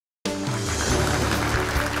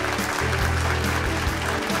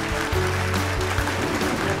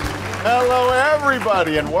Hello,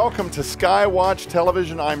 everybody, and welcome to SkyWatch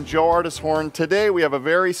Television. I'm Joe Artis Horn. Today, we have a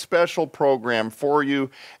very special program for you,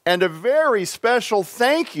 and a very special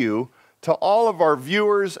thank you to all of our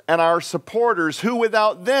viewers and our supporters, who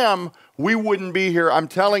without them, we wouldn't be here. I'm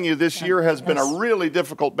telling you, this year has been a really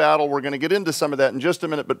difficult battle. We're going to get into some of that in just a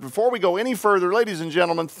minute. But before we go any further, ladies and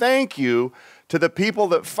gentlemen, thank you to the people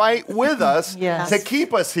that fight with us to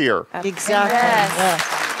keep us here. Exactly.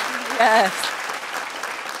 Yes.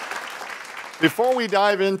 Before we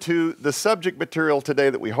dive into the subject material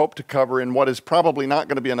today that we hope to cover in what is probably not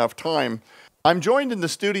going to be enough time, I'm joined in the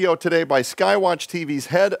studio today by SkyWatch TV's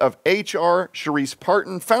head of HR, Cherise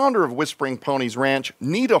Parton, founder of Whispering Ponies Ranch,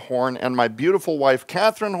 Nita Horn, and my beautiful wife,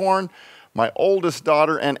 Catherine Horn, my oldest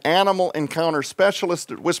daughter and animal encounter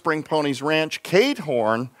specialist at Whispering Ponies Ranch, Kate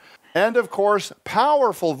Horn, and of course,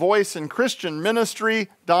 powerful voice in Christian ministry,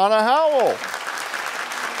 Donna Howell.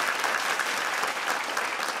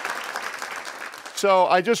 So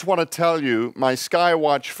I just want to tell you, my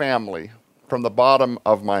SkyWatch family, from the bottom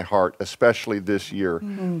of my heart, especially this year,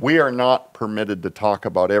 we are not permitted to talk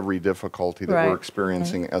about every difficulty that we're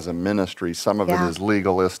experiencing as a ministry. Some of it is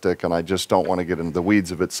legalistic, and I just don't want to get into the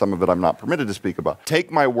weeds of it. Some of it I'm not permitted to speak about.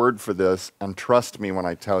 Take my word for this, and trust me when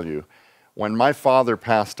I tell you, when my father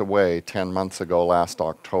passed away 10 months ago last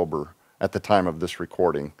October, at the time of this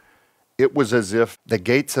recording, it was as if the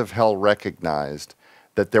gates of hell recognized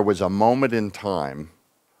that there was a moment in time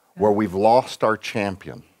where we've lost our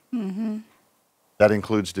champion. That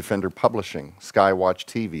includes Defender Publishing, SkyWatch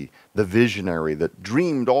TV, the visionary that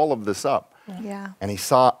dreamed all of this up. And he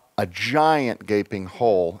saw a giant gaping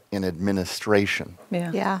hole in administration,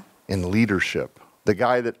 in leadership. The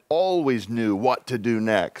guy that always knew what to do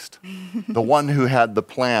next. The one who had the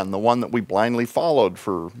plan, the one that we blindly followed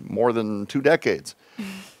for more than 2 decades.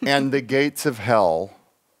 And the gates of hell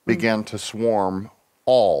began to swarm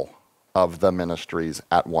all of the ministries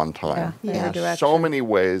at one time. In so many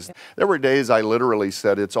ways. There were days I literally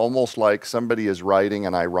said, it's almost like somebody is writing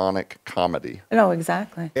an ironic comedy. No,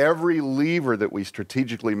 exactly. Every lever that we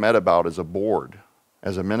strategically met about as a board,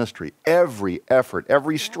 as a ministry, every effort,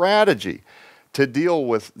 every strategy to deal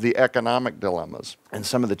with the economic dilemmas and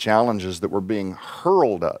some of the challenges that were being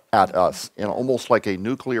hurled at us in almost like a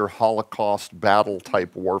nuclear holocaust battle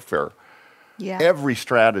type warfare. Every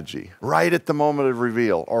strategy, right at the moment of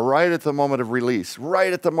reveal, or right at the moment of release,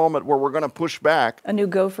 right at the moment where we're going to push back. A new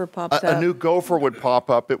gopher pops up. A new gopher would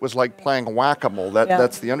pop up. It was like playing whack-a-mole.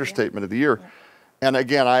 That's the understatement of the year. And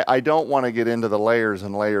again, I don't want to get into the layers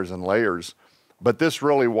and layers and layers, but this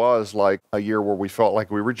really was like a year where we felt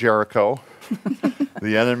like we were Jericho.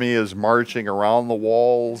 The enemy is marching around the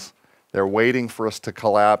walls. They're waiting for us to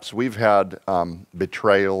collapse. We've had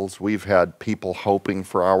betrayals. We've had people hoping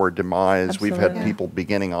for our demise. We've had people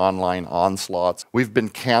beginning online onslaughts. We've been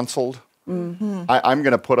canceled. I'm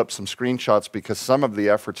going to put up some screenshots because some of the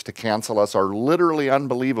efforts to cancel us are literally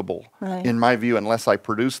unbelievable, in my view, unless I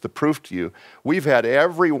produce the proof to you. We've had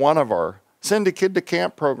every one of our send a kid to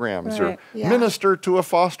camp programs or minister to a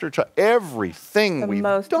foster child. Everything we've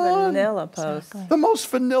done. The most vanilla posts. The most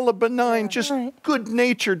vanilla, benign, just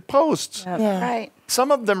good-natured posts.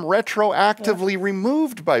 Some of them retroactively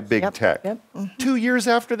removed by big tech 2 years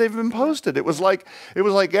after they've been posted. It was like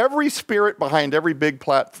every spirit behind every big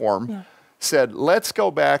platform said, let's go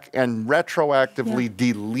back and retroactively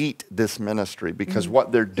delete this ministry because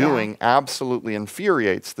what they're doing absolutely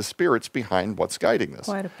infuriates the spirits behind what's guiding this.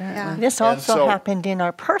 Quite apparently. This also happened in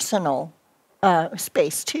our personal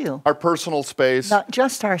space, too. Our personal space. Not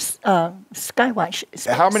just our SkyWatch space.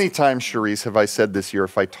 How many times, Cherise, have I said this year,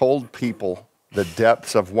 if I told people the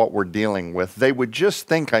depths of what we're dealing with, they would just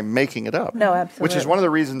think I'm making it up. No, absolutely. Which is one of the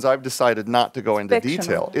reasons I've decided not to go into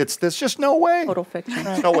detail. There's just no way. Total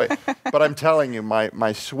fiction. No way. But I'm telling you,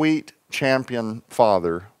 my sweet champion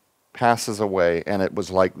father passes away, and it was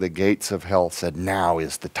like the gates of hell said, now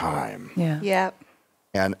is the time.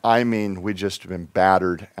 And I mean, we just been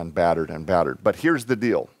battered and battered and battered. But here's the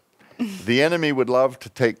deal. The enemy would love to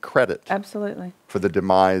take credit for the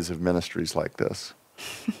demise of ministries like this.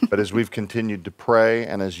 But as we've continued to pray,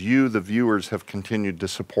 and as you, the viewers, have continued to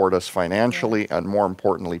support us financially and, more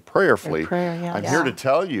importantly, prayerfully, I'm here to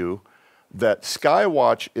tell you that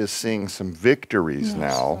SkyWatch is seeing some victories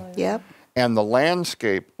now. And the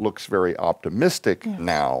landscape looks very optimistic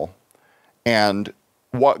now. And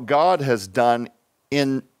what God has done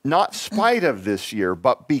in not spite of this year,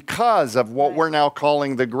 but because of what we're now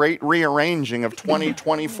calling the great rearranging of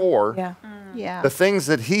 2024, Yeah. The things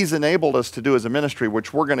that he's enabled us to do as a ministry,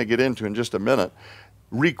 which we're going to get into in just a minute,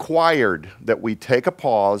 required that we take a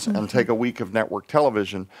pause and take a week of network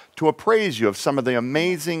television to appraise you of some of the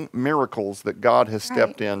amazing miracles that God has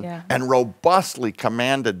stepped in and robustly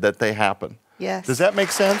commanded that they happen. Yes. Does that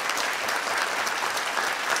make sense?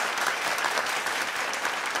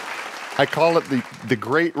 I call it the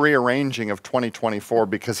great rearranging of 2024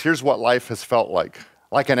 because here's what life has felt like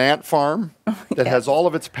an ant farm that has all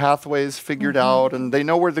of its pathways figured out, and they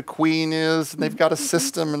know where the queen is, and they've got a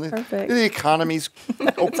system, and the economy's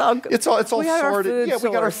it's all sorted. Yeah,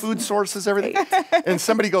 we got our food sources, everything, and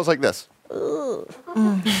somebody goes like this, A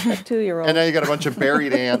 2-year-old. and now you got a bunch of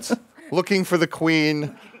buried ants looking for the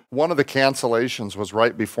queen. One of the cancellations was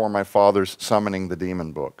right before my father's summoning the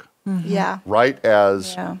demon book. Yeah. Right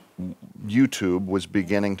as YouTube was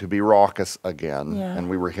beginning to be raucous again, Yeah. and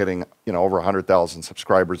we were hitting, over 100,000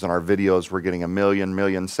 subscribers, and our videos were getting 1 million,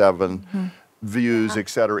 1,000,007 views,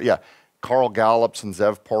 etc. Yeah, Carl Gallups and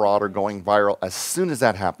Zev Porat are going viral. As soon as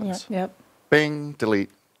that happens, bing,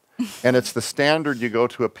 delete. And it's the standard. You go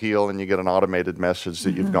to appeal, and you get an automated message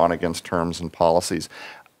that you've gone against terms and policies.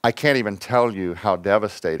 I can't even tell you how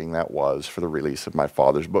devastating that was for the release of my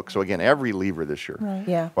father's book. So again, every lever this year. Right.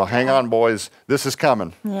 Yeah. Well, hang on, boys. This is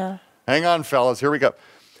coming. Yeah. Hang on, fellas. Here we go.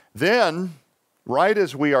 Then, right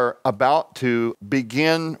as we are about to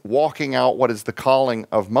begin walking out what is the calling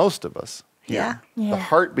of most of us here, the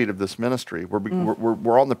heartbeat of this ministry,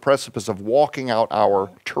 we're on the precipice of walking out our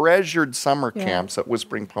treasured summer camps at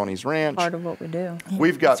Whispering Ponies Ranch. Part of what we do.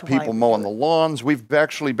 We've got people mowing the lawns. We've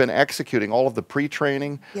actually been executing all of the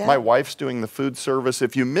pre-training. Yeah. My wife's doing the food service.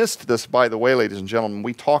 If you missed this, by the way, ladies and gentlemen,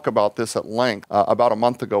 we talk about this at length. About a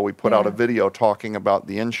month ago, we put out a video talking about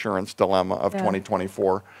the insurance dilemma of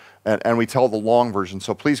 2024. And we tell the long version.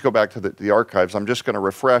 So please go back to the archives. I'm just going to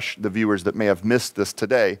refresh the viewers that may have missed this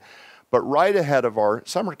today. But right ahead of our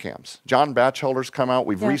summer camps, John Batchelder's come out.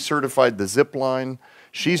 We've recertified the zip line.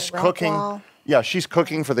 She's cooking. wall. Yeah, she's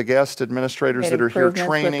cooking for the guest administrators that are here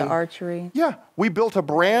training. With the archery. Yeah, we built a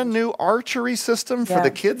brand new archery system for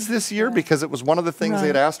the kids this year because it was one of the things they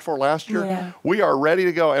had asked for last year. Yeah. We are ready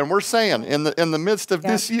to go, and we're saying in the midst of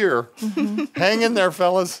this year, hang in there,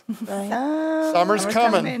 fellas. Summer's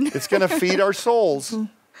coming. It's going to feed our souls.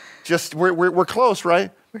 Just we're close,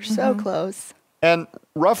 right? We're so close. And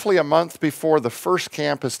roughly a month before the first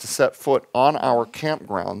camp is to set foot on our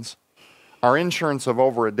campgrounds, our insurance of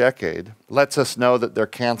over a decade lets us know that they're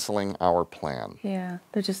canceling our plan. Yeah.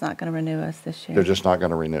 They're just not going to renew us this year. They're just not going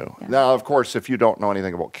to renew. Now, of course, if you don't know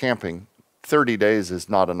anything about camping, 30 days is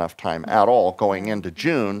not enough time at all going into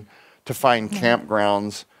June to find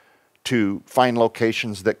campgrounds, to find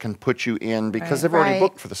locations that can put you in because they've already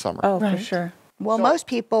booked for the summer. Oh, for sure. Well, most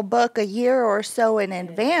people book a year or so in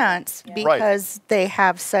advance because they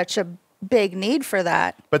have such a big need for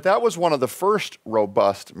that. But that was one of the first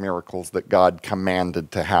robust miracles that God commanded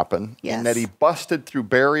to happen. Yes. In that he busted through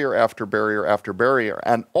barrier after barrier after barrier,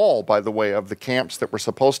 and all, by the way, of the camps that were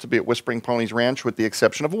supposed to be at Whispering Ponies Ranch, with the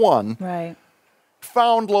exception of one, Right.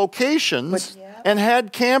 found locations and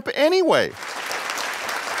had camp anyway.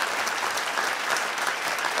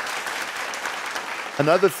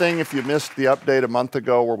 Another thing, if you missed the update a month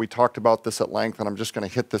ago where we talked about this at length, and I'm just going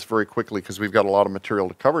to hit this very quickly because we've got a lot of material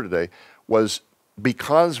to cover today, was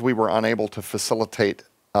because we were unable to facilitate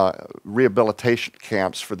rehabilitation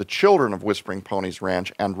camps for the children of Whispering Ponies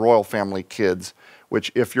Ranch and Royal Family Kids, which,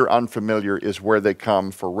 if you're unfamiliar, is where they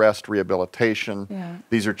come for rest rehabilitation. Yeah.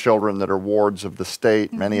 These are children that are wards of the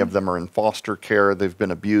state. Many of them are in foster care. They've been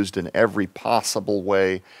abused in every possible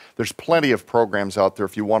way. There's plenty of programs out there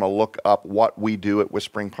if you want to look up what we do at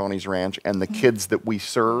Whispering Ponies Ranch and the kids that we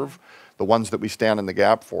serve, the ones that we stand in the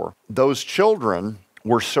gap for. Those children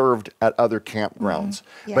were served at other campgrounds.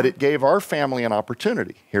 But it gave our family an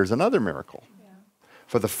opportunity. Here's another miracle.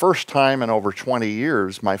 For the first time in over 20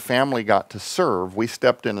 years, my family got to serve. We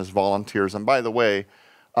stepped in as volunteers. And by the way,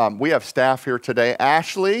 we have staff here today.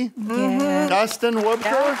 Ashley, Dustin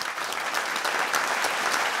Woodker,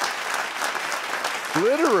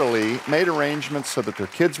 literally made arrangements so that their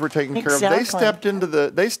kids were taken care of. They stepped into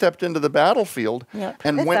the battlefield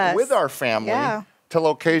and went with our family to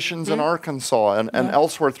locations in Arkansas and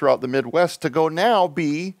elsewhere throughout the Midwest to go now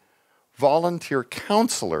be volunteer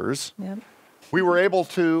counselors. We were able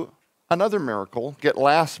to, another miracle, get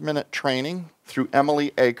last-minute training through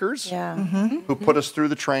Emily Akers, who put us through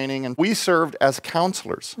the training. And we served as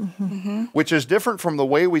counselors, which is different from the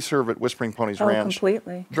way we serve at Whispering Ponies Ranch.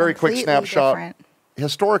 Completely. Very quick snapshot. Different.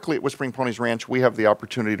 Historically, at Whispering Ponies Ranch, we have the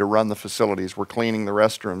opportunity to run the facilities. We're cleaning the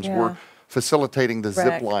restrooms. We're facilitating the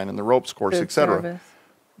zip line and the ropes course, Food etc. service.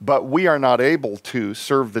 But we are not able to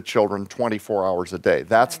serve the children 24 hours a day.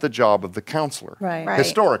 That's the job of the counselor,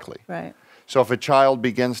 historically. Right. So if a child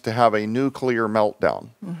begins to have a nuclear meltdown,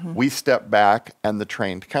 we step back and the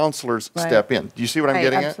trained counselors step in. Do you see what I'm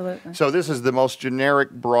getting Absolutely. at? So this is the most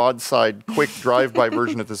generic, broadside, quick drive-by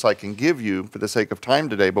version of this I can give you for the sake of time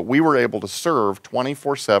today, but we were able to serve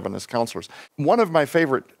 24/7 as counselors. One of my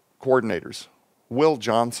favorite coordinators, Will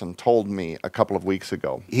Johnson, told me a couple of weeks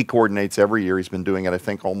ago. He coordinates every year. He's been doing it, I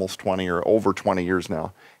think, almost 20 or over 20 years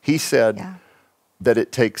now. He said that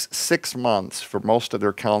it takes 6 months for most of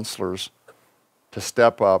their counselors to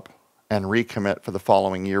step up and recommit for the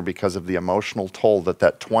following year because of the emotional toll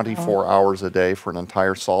that 24 hours a day for an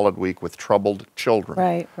entire solid week with troubled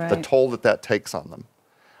children, the toll that takes on them.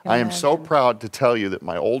 I am so proud to tell you that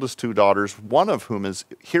my oldest 2 daughters, one of whom is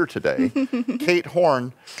here today, Kate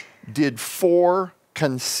Horn, did 4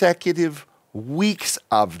 consecutive weeks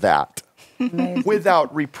of that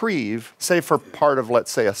without reprieve, say for part of,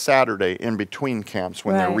 let's say, a Saturday in between camps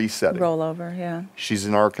when they're resetting. Rollover, yeah. She's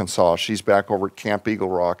in Arkansas. She's back over at Camp Eagle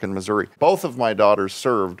Rock in Missouri. Both of my daughters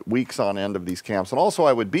served weeks on end of these camps. And also,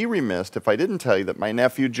 I would be remiss if I didn't tell you that my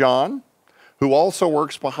nephew, John, who also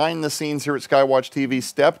works behind the scenes here at SkyWatchTV,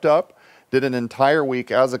 stepped up, did an entire week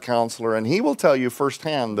as a counselor, and he will tell you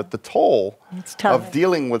firsthand that the toll of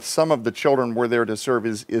dealing with some of the children we're there to serve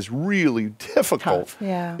is really difficult.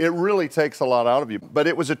 It really takes a lot out of you. But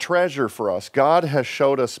it was a treasure for us. God has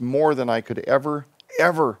showed us more than I could ever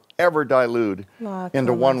dilute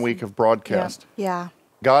into 1 week of broadcast.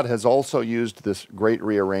 God has also used this great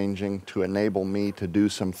rearranging to enable me to do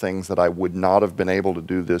some things that I would not have been able to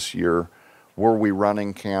do this year were we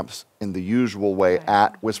running camps in the usual way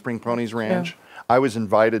at Whispering Ponies Ranch. I was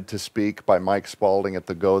invited to speak by Mike Spalding at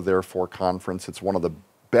the Go Therefore conference. It's one of the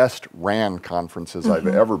best ran conferences I've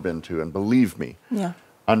ever been to, and believe me,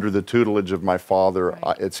 under the tutelage of my father,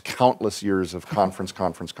 it's countless years of conference.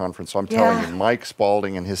 So I'm telling you, Mike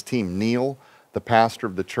Spalding and his team, Neil, the pastor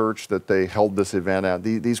of the church that they held this event at,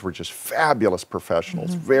 these were just fabulous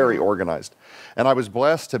professionals, very organized. And I was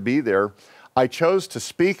blessed to be there. I chose to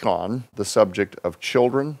speak on the subject of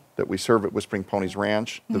children that we serve at Whispering Ponies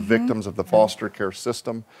Ranch, the victims of the foster care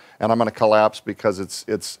system. And I'm going to collapse because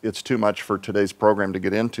it's too much for today's program to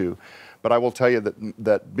get into. But I will tell you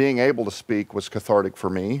that being able to speak was cathartic for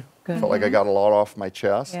me. Felt like I got a lot off my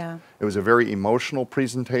chest. It was a very emotional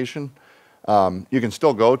presentation. You can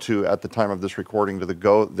still go to, at the time of this recording, to the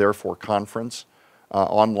Go Therefore conference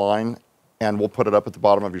online. And we'll put it up at the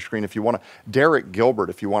bottom of your screen if you want to. Derek Gilbert,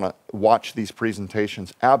 if you want to watch these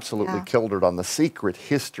presentations, absolutely killed it on the secret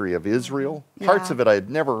history of Israel. Parts of it I had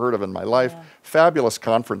never heard of in my life. Fabulous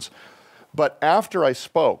conference. But after I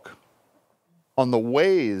spoke on the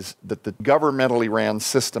ways that the governmentally ran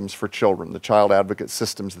systems for children, the child advocate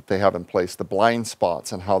systems that they have in place, the blind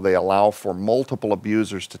spots and how they allow for multiple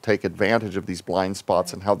abusers to take advantage of these blind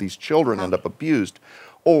spots and how these children end up abused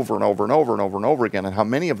over and over and over and over and over again, and how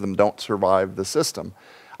many of them don't survive the system.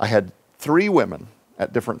 I had 3 women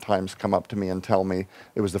at different times come up to me and tell me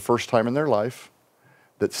it was the first time in their life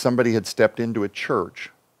that somebody had stepped into a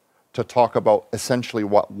church to talk about essentially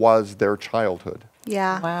what was their childhood.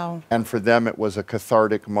 Wow. And for them, it was a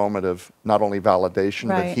cathartic moment of not only validation,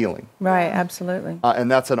 but healing. Absolutely.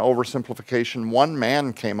 And that's an oversimplification. One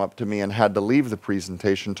man came up to me and had to leave the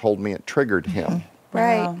presentation, told me it triggered him.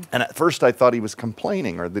 And at first I thought he was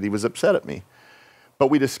complaining or that he was upset at me. But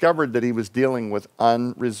we discovered that he was dealing with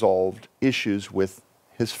unresolved issues with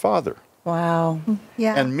his father.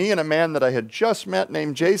 And me and a man that I had just met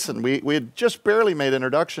named Jason, we had just barely made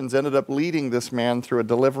introductions, ended up leading this man through a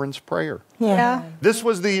deliverance prayer. This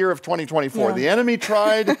was the year of 2024. The enemy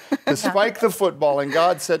tried to spike the football, and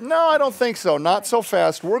God said, no, I don't think so. Not so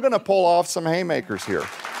fast. We're going to pull off some haymakers here.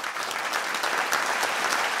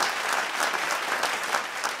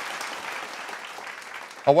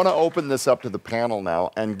 I want to open this up to the panel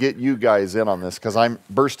now and get you guys in on this because I'm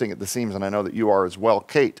bursting at the seams and I know that you are as well.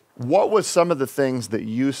 Kate, what was some of the things that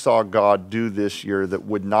you saw God do this year that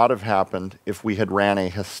would not have happened if we had ran a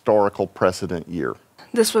historical precedent year?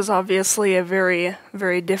 This was obviously a very,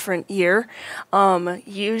 very different year.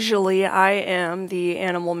 Usually I am the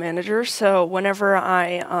animal manager, so whenever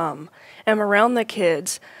I am around the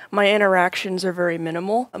kids, my interactions are very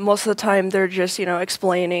minimal. Most of the time they're just,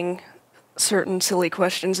 explaining certain silly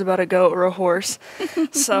questions about a goat or a horse.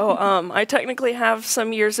 So I technically have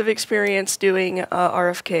some years of experience doing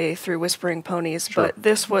RFK through Whispering Ponies, but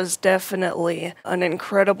this was definitely an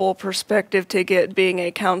incredible perspective to get being a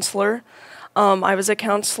counselor. I was a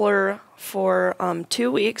counselor for 2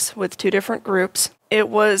 weeks with 2 different groups. It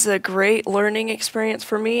was a great learning experience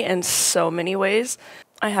for me in so many ways.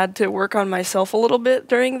 I had to work on myself a little bit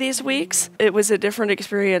during these weeks. It was a different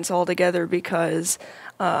experience altogether because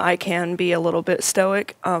I can be a little bit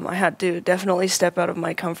stoic. I had to definitely step out of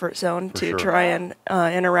my comfort zone to try and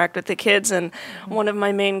interact with the kids. And one of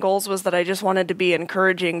my main goals was that I just wanted to be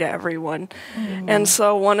encouraging to everyone. And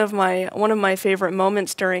so one of my favorite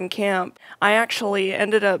moments during camp, I actually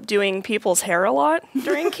ended up doing people's hair a lot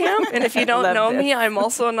during camp. And if you don't know me, I'm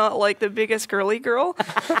also not like the biggest girly girl.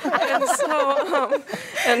 I was.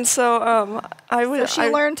 So she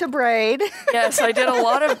learned to braid. Yes, I did a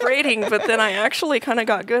lot of braiding, but then I actually kind of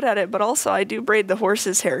got good at it. But also, I do braid the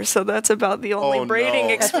horse's hair, so that's about the only braiding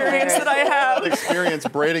experience that I have. Experience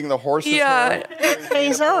braiding the horse's hair. It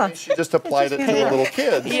pays off. She just applied it to the little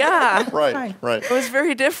kids. Yeah. Right. It was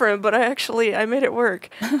very different, but I made it work.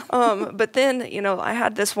 But then, I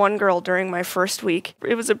had this one girl during my first week.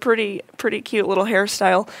 It was a pretty cute little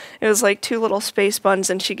hairstyle. It was like 2 little space buns,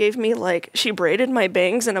 and she gave me she braided my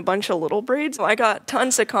bangs in a bunch of little braids. I got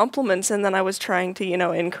tons of compliments, and then I was trying to,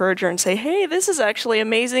 encourage her and say, hey, this is actually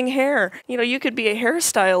amazing hair. You could be a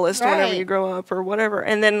hairstystylist whenever you grow up or whatever.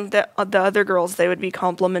 And then the other girls, they would be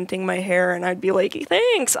complimenting my hair, and I'd be like,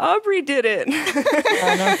 thanks, Aubrey did it.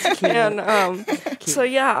 Oh, that's cute. And so,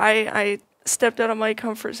 yeah, I stepped out of my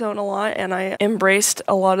comfort zone a lot, and I embraced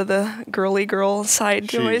a lot of the girly girl side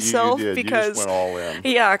to myself. You did. Because you just went all in.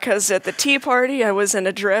 Yeah, because at the tea party I was in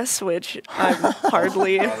a dress, which I'm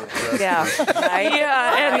hardly. And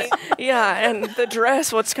the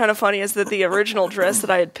dress. What's kind of funny is that the original dress that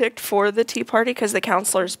I had picked for the tea party, because the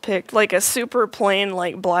counselors picked like a super plain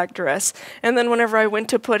black dress, and then whenever I went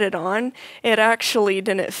to put it on, it actually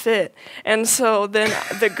didn't fit, and so then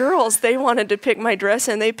the girls, they wanted to pick my dress,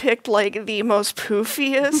 and they picked the most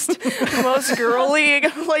poofiest, most girly,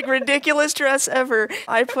 ridiculous dress ever.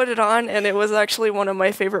 I put it on, and it was actually one of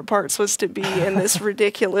my favorite parts, was to be in this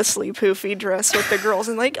ridiculously poofy dress with the girls,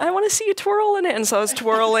 and I want to see you twirl in it. And so I was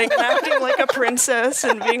twirling and acting like a princess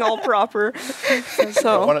and being all proper.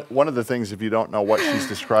 So one of the things, if you don't know what she's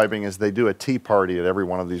describing, is they do a tea party at every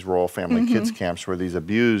one of these Royal Family Kids camps where these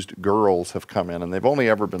abused girls have come in, and they've only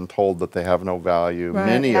ever been told that they have no value.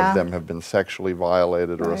 Many of them have been sexually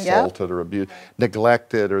violated or assaulted or abused,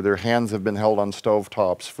 neglected, or their hands have been held on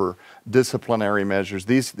stovetops for disciplinary measures.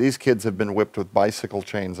 These kids have been whipped with bicycle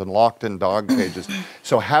chains and locked in dog cages.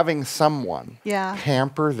 So having someone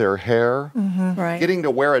pamper their hair, getting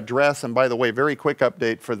to wear a dress, and by the way, very quick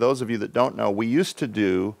update for those of you that don't know, we used to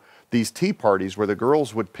do these tea parties where the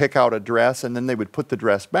girls would pick out a dress and then they would put the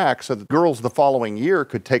dress back so the girls the following year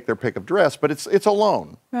could take their pick of dress, but it's a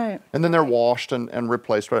loan. Right. And then they're washed and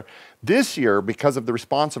replaced. This year, because of the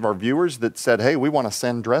response of our viewers that said, hey, we want to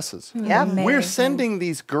send dresses. We're sending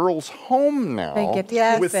these girls home now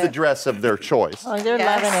with the dress of their choice. Oh, they're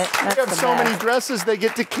loving it. They have so many dresses, they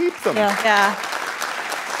get to keep them.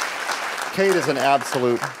 Kate is an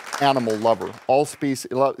absolute animal lover. All species,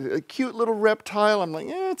 a cute little reptile. I'm like,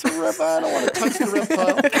 it's a reptile. I don't want to touch the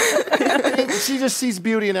reptile. She just sees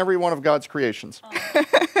beauty in every one of God's creations.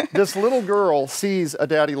 This little girl sees a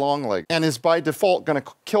daddy long leg and is by default going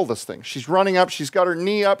to kill this thing. She's running up. She's got her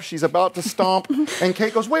knee up. She's about to stomp. And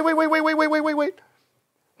Kate goes, wait.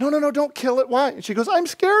 No, don't kill it. Why? And she goes, I'm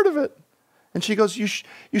scared of it. And she goes, you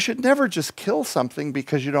should never just kill something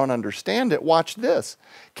because you don't understand it. Watch this.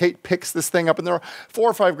 Kate picks this thing up, and there are 4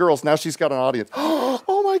 or 5 girls. Now she's got an audience.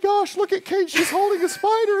 Oh my gosh, look at Kate. She's holding a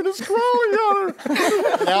spider, and it's crawling on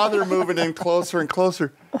her. Now they're moving in closer and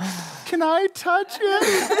closer. Can I touch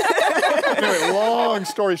it? Anyway, long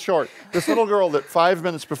story short, this little girl that 5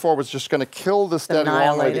 minutes before was just going to kill this daddy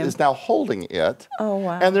long leg is now holding it. Oh,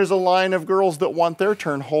 wow. And there's a line of girls that want their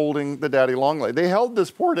turn holding the daddy long leg. They held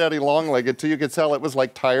this poor daddy long leg until you could tell it was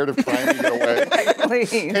tired of trying to get away.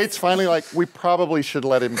 Kate's finally like, we probably should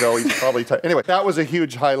let him go. He's probably tired. Anyway, that was a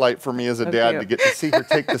huge highlight for me as a dad to get to see her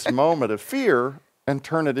take this moment of fear and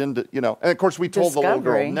turn it into, and of course we told the little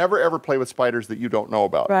girl, never ever play with spiders that you don't know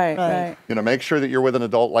about. Right. Make sure that you're with an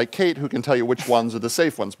adult like Kate who can tell you which ones are the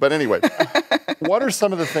safe ones. But anyway, what are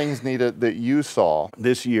some of the things, Nita, that you saw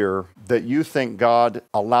this year that you think God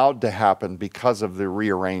allowed to happen because of the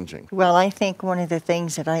rearranging? Well, I think one of the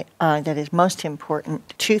things that that is most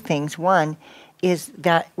important, 2 things. One is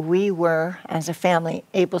that we were, as a family,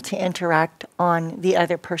 able to interact on the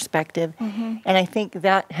other perspective. And I think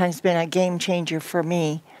that has been a game changer for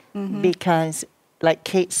me because, like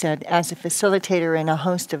Kate said, as a facilitator and a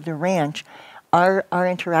host of the ranch, our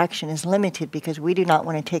interaction is limited because we do not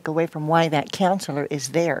want to take away from why that counselor is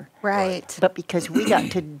there. Right. But because we got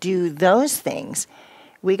to do those things,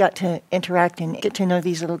 we got to interact and get to know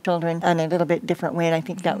these little children in a little bit different way. And I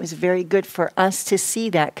think that was very good for us to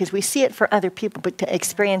see that because we see it for other people, but to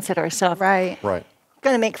experience it ourselves. Right.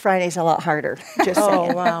 going to make Fridays a lot harder. Just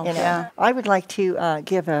saying. Wow. You know. Yeah. I would like to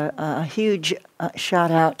give a huge shout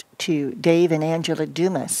out to Dave and Angela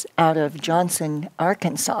Dumas out of Johnson,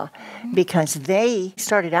 Arkansas, because they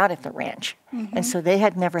started out at the ranch. And so they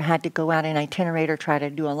had never had to go out and itinerate or try to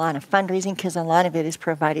do a lot of fundraising because a lot of it is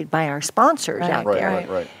provided by our sponsors out there.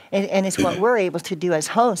 Right. And it's what we're able to do as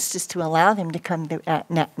hosts is to allow them to come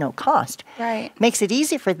at no cost. Right. Makes it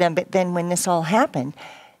easy for them, but then when this all happened,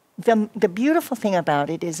 the beautiful thing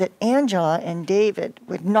about it is that Angela and David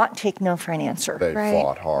would not take no for an answer. They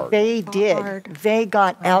fought hard. They did. hard. They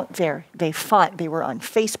got out there. They fought. They were on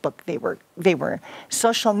Facebook. They were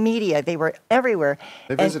social media. They were everywhere.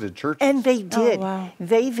 They visited churches. And they did. wow.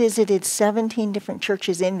 They visited 17 different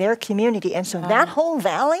churches in their community. And so that whole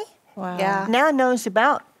valley Wow. Yeah. now knows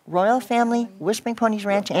about Royal Family, Whispering Ponies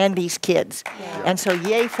Ranch, and these kids. And so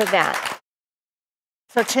yay for that.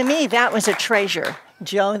 So to me, that was a treasure.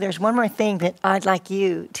 Joe, there's one more thing that I'd like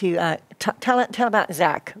you to tell about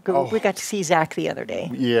Zach. We got to see Zach the other day.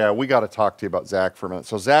 Yeah, we got to talk to you about Zach for a minute.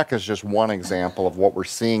 So Zach is just one example of what we're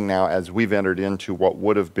seeing now as we've entered into what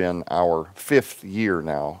would have been our 5th year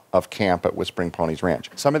now of camp at Whispering Ponies Ranch.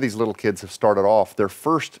 Some of these little kids have started off their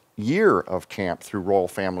first year of camp through Royal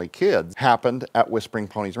Family Kids happened at Whispering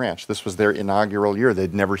Ponies Ranch. This was their inaugural year.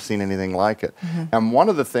 They'd never seen anything like it. And one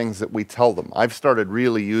of the things that we tell them, I've started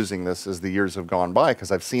really using this as the years have gone by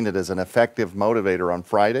because I've seen it as an effective motivator on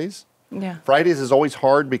Fridays. Yeah. Fridays is always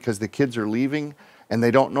hard because the kids are leaving and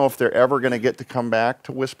they don't know if they're ever going to get to come back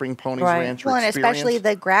to Whispering Ponies Right. Ranch. Well, and especially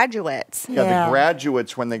the graduates. Yeah, the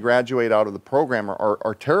graduates, when they graduate out of the program,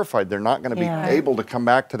 are terrified they're not going to be able to come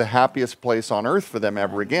back to the happiest place on earth for them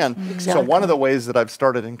ever again. So one of the ways that I've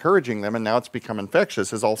started encouraging them, and now it's become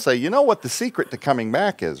infectious, is I'll say, you know what the secret to coming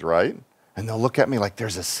back is, right? And they'll look at me like,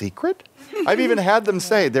 there's a secret? I've even had them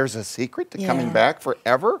say, there's a secret to coming back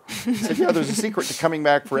forever? I said, yeah, there's a secret to coming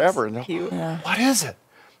back forever. And they'll, what is it?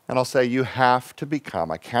 And I'll say, you have to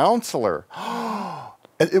become a counselor.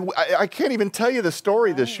 I can't even tell you the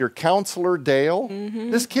story this year. Counselor Dale,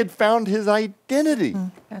 this kid found his identity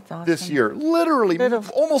That's awesome. this year. Literally,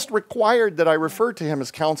 almost required that I refer to him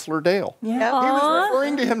as Counselor Dale. Yeah. He was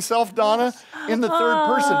referring to himself, Donna, in the third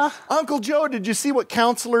person. Uncle Joe, did you see what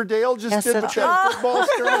Counselor Dale just did with that football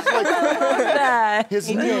skirt? His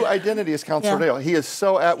new identity is Counselor Dale. He is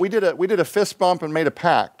so we did a fist bump and made a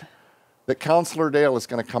pact that Counselor Dale is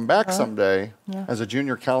going to come back someday as a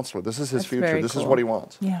junior counselor. This is his future. very This is cool. what he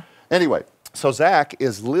wants. Yeah. Anyway, so Zach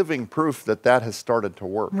is living proof that that has started to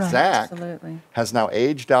work. Right. Zach Absolutely. has now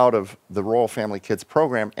aged out of the Royal Family Kids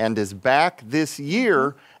program and is back this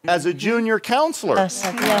year as a junior counselor.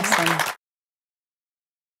 Yes.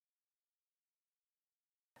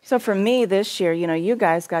 So for me this year, you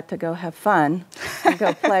guys got to go have fun and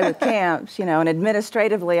go play with camps, and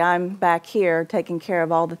administratively I'm back here taking care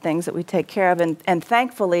of all the things that we take care of. And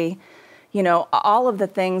thankfully, all of the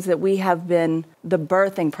things that we have been, the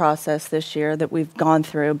birthing process this year that we've gone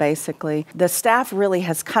through, basically, the staff really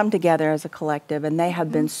has come together as a collective and they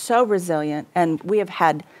have been so resilient, and we have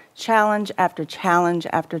had challenge after challenge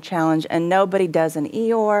after challenge, and nobody does an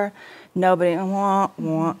Eeyore. Nobody,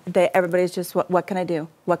 everybody's just, what can I do?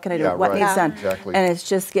 What can I do? Yeah, what right. needs done? Exactly. And it's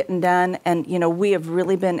just getting done. And, we have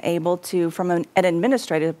really been able to, from an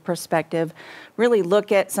administrative perspective, really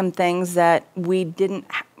look at some things that we didn't,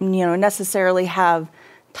 necessarily have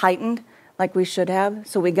tightened like we should have.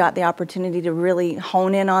 So we got the opportunity to really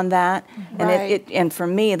hone in on that. And and for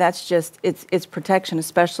me, that's just, it's protection,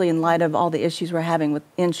 especially in light of all the issues we're having with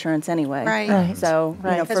insurance anyway. Right. So, for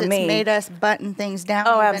Because me. it's made us button things down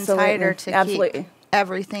Oh, even absolutely. tighter to Absolutely. keep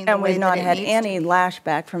everything the And way we've not that it had needs any to.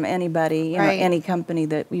 lashback from anybody, Right. any company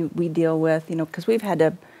that we deal with, because we've had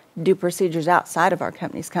to do procedures outside of our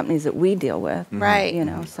companies that we deal with. Right.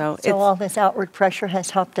 So it's, So all this outward pressure has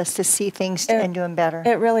helped us to see things and do them better.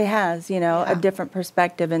 it really has, a different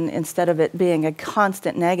perspective, and instead of it being a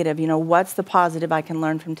constant negative, what's the positive I can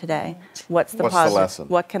learn from today? What's the What's the positive? lesson?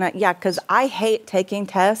 What can I, because I hate taking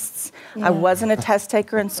tests. I wasn't a test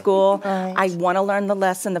taker in school. Right. I want to learn the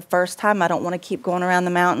lesson the first time. I don't want to keep going around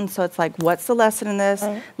the mountain. So it's like, what's the lesson in this?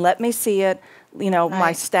 Let me see it.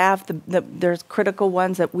 My staff, there's critical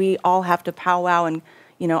ones that we all have to powwow, and,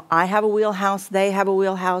 I have a wheelhouse, they have a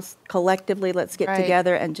wheelhouse. Collectively, let's get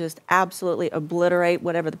together and just absolutely obliterate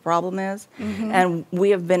whatever the problem is. And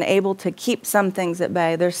we have been able to keep some things at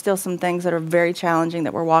bay. There's still some things that are very challenging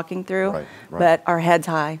that we're walking through, Right. but our head's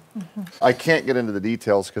high. I can't get into the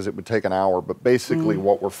details because it would take an hour, but basically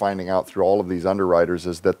what we're finding out through all of these underwriters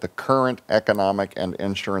is that the current economic and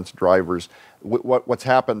insurance drivers what's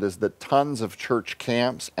happened is that tons of church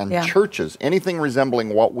camps and churches, anything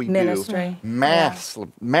resembling what we Ministry. do, mass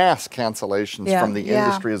cancellations from the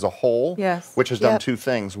industry as a whole, which has done two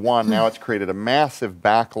things. One, now it's created a massive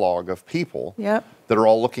backlog of people that are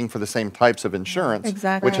all looking for the same types of insurance,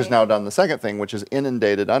 which has now done the second thing, which has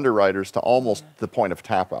inundated underwriters to almost the point of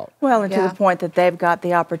tap out. Well, and to the point that they've got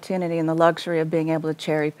the opportunity and the luxury of being able to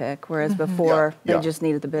cherry pick, whereas before they just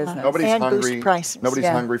needed the business. Nobody's and hungry. boost prices. Nobody's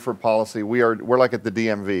hungry for policy. We're like at the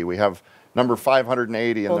DMV. We have number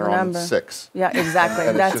 580 and they're on 6. Yeah,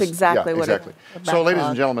 exactly. That's exactly what exactly. So, ladies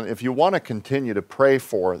and gentlemen, if you want to continue to pray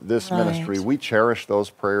for this ministry, we cherish those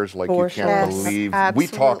prayers like you can't believe. Absolutely.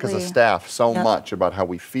 We talk as a staff so much about how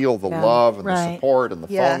we feel the love and the support and the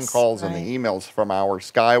phone calls and the emails from our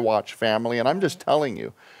SkyWatch family. And I'm just telling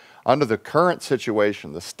you, under the current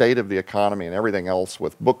situation, the state of the economy and everything else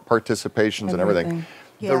with book participations and everything,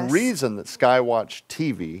 the reason that SkyWatch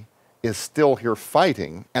TV is still here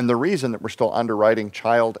fighting, and the reason that we're still underwriting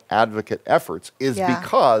child advocate efforts is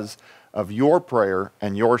because of your prayer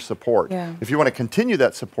and your support. If you want to continue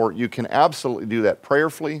that support, you can absolutely do that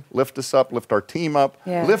prayerfully. Lift us up, lift our team up,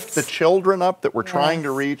 lift the children up that we're trying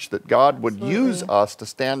to reach, that God would use us to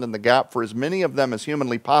stand in the gap for as many of them as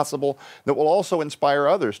humanly possible, that will also inspire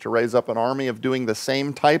others to raise up an army of doing the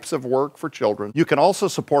same types of work for children. You can also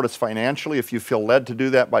support us financially if you feel led to do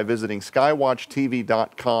that by visiting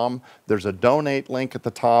skywatchtv.com. There's a donate link at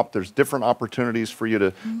the top. There's different opportunities for you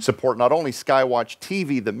to support not only SkyWatch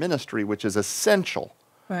TV, the ministry, which is essential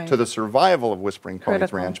to the survival of Whispering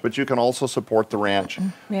Ponies Ranch, but you can also support the ranch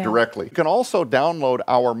directly. You can also download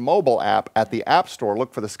our mobile app at the App Store.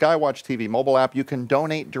 Look for the SkyWatch TV mobile app. You can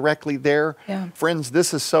donate directly there. Friends,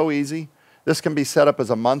 this is so easy. This can be set up as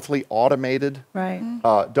a monthly automated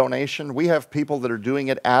donation. We have people that are doing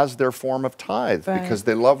it as their form of tithe because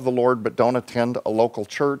they love the Lord but don't attend a local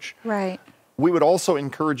church. We would also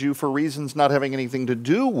encourage you, for reasons not having anything to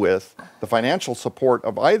do with the financial support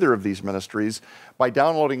of either of these ministries, by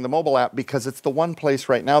downloading the mobile app, because it's the one place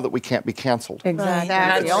right now that we can't be canceled. Exactly.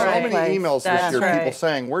 That's so many emails this year, people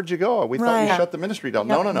saying, "Where'd you go? We thought you shut the ministry down."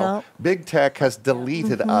 No. Big tech has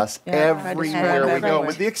deleted us everywhere we go,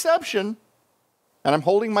 with the exception, and I'm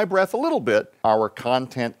holding my breath a little bit, our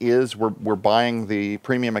content is, we're buying the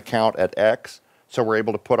premium account at X, so we're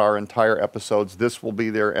able to put our entire episodes. This will be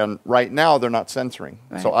there, and right now they're not censoring.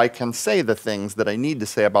 So I can say the things that I need to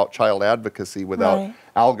say about child advocacy without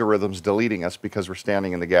algorithms deleting us, because we're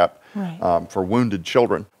standing in the gap for wounded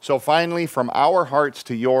children. So finally, from our hearts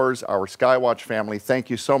to yours, our SkyWatch family, thank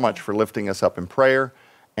you so much for lifting us up in prayer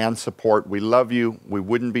and support. We love you. We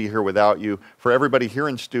wouldn't be here without you. For everybody here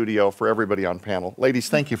in studio, for everybody on panel, ladies,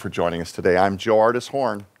 thank you for joining us today. I'm Joe Artis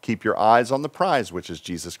Horn. Keep your eyes on the prize, which is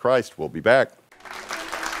Jesus Christ. We'll be back.